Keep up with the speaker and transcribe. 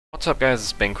What's up guys,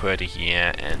 it's Qwerty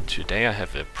here, and today I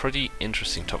have a pretty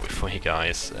interesting topic for you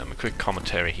guys. A quick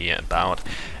commentary here about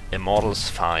Immortals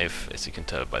 5, as you can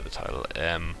tell by the title.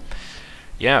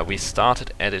 Yeah, we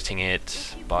started editing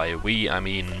it. By we, I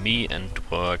mean me and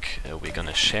Dwerg. We're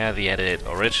gonna share the edit.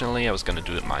 Originally I was gonna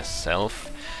do it myself,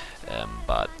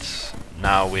 but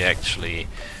now we actually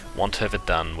want to have it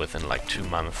done within like 2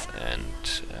 months,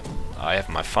 and I have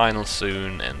my final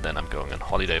soon, and then I'm going on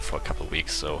holiday for a couple of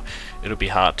weeks, so it'll be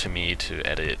hard to me to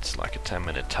edit like a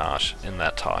 10-minute task in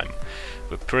that time.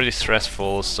 We're pretty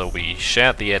stressful, so we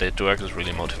shared the edit. Dwerg was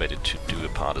really motivated to do a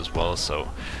part as well, so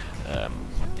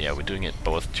yeah, we're doing it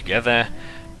both together.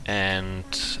 And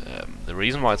the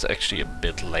reason why it's actually a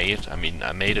bit late, I mean,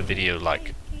 I made a video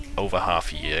like over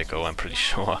half a year ago, I'm pretty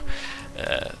sure,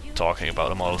 talking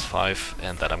about Immortals 5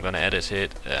 and that I'm gonna edit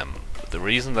it. The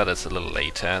reason that it's a little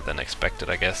later than expected,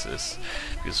 I guess, is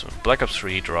because when Black Ops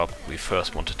 3 dropped, we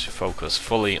first wanted to focus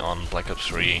fully on Black Ops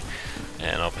 3,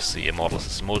 and obviously Immortals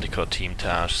is a multi-cod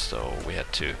Teamtage, so we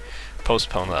had to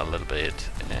postpone that a little bit.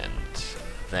 And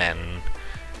then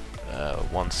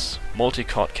once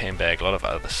Multi-Cod came back, a lot of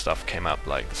other stuff came up,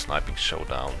 like the Sniping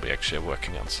showdown. We actually are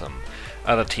working on some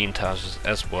other Teamtages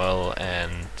as well,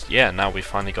 and yeah, now we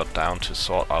finally got down to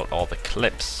sort out all the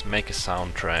clips, make a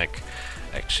soundtrack.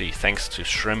 Actually, thanks to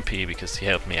Shrimpy, because he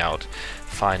helped me out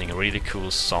finding a really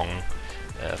cool song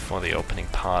for the opening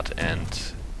part.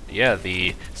 And yeah,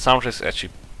 the soundtrack is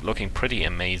actually looking pretty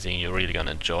amazing. You're really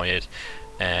gonna enjoy it.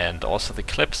 And also the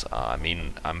clips are, I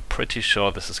mean, I'm pretty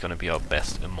sure this is gonna be our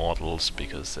best Immortals,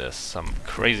 because there's some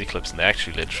crazy clips, and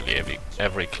actually literally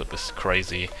every clip is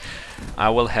crazy. I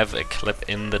will have a clip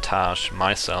in the Taj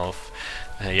myself.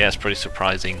 Yeah, it's pretty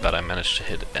surprising, but I managed to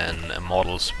hit an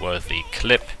Immortals worthy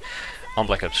clip on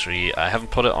Black Ops 3. I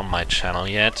haven't put it on my channel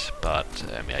yet, but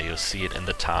yeah, you'll see it in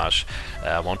the Taj.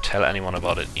 I won't tell anyone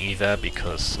about it either,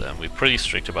 because we're pretty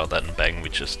strict about that in Bang. We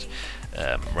just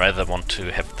rather want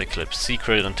to have the clip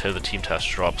secret until the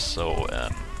Teamtage drops, so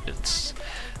it's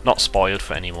not spoiled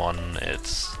for anyone.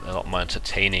 It's a lot more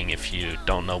entertaining if you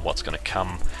don't know what's gonna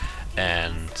come,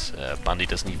 and Bundy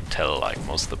doesn't even tell like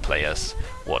most of the players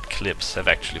what clips have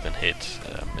actually been hit.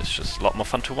 It's just a lot more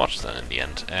fun to watch then in the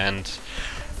end. And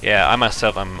yeah, I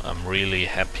myself, I'm really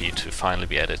happy to finally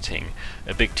be editing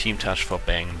a big Teamtage for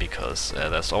Bang, because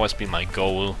that's always been my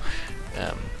goal.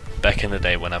 Back in the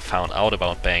day when I found out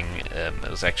about Bang, it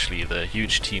was actually the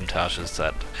huge Teamtages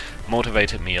that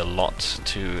motivated me a lot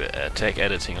to take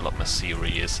editing a lot more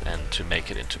serious and to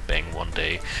make it into Bang one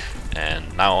day.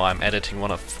 And now I'm editing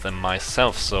one of them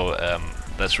myself, so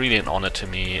that's really an honor to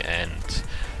me. And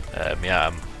yeah,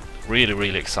 I'm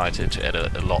really excited to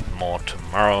edit a lot more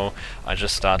tomorrow. I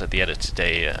just started the edit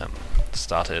today,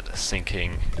 started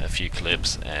syncing a few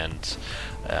clips, and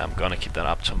I'm gonna keep that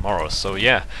up tomorrow. So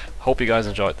yeah, hope you guys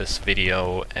enjoyed this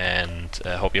video, and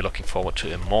hope you're looking forward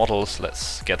to Immortals.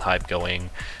 Let's get hype going,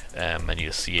 and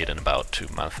you'll see it in about 2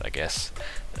 months, I guess.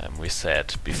 We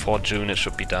said before June it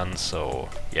should be done, so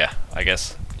yeah, I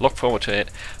guess look forward to it.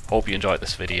 Hope you enjoyed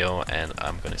this video, and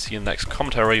I'm gonna see you in the next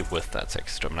commentary with that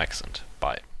sexy German accent.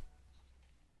 Bye.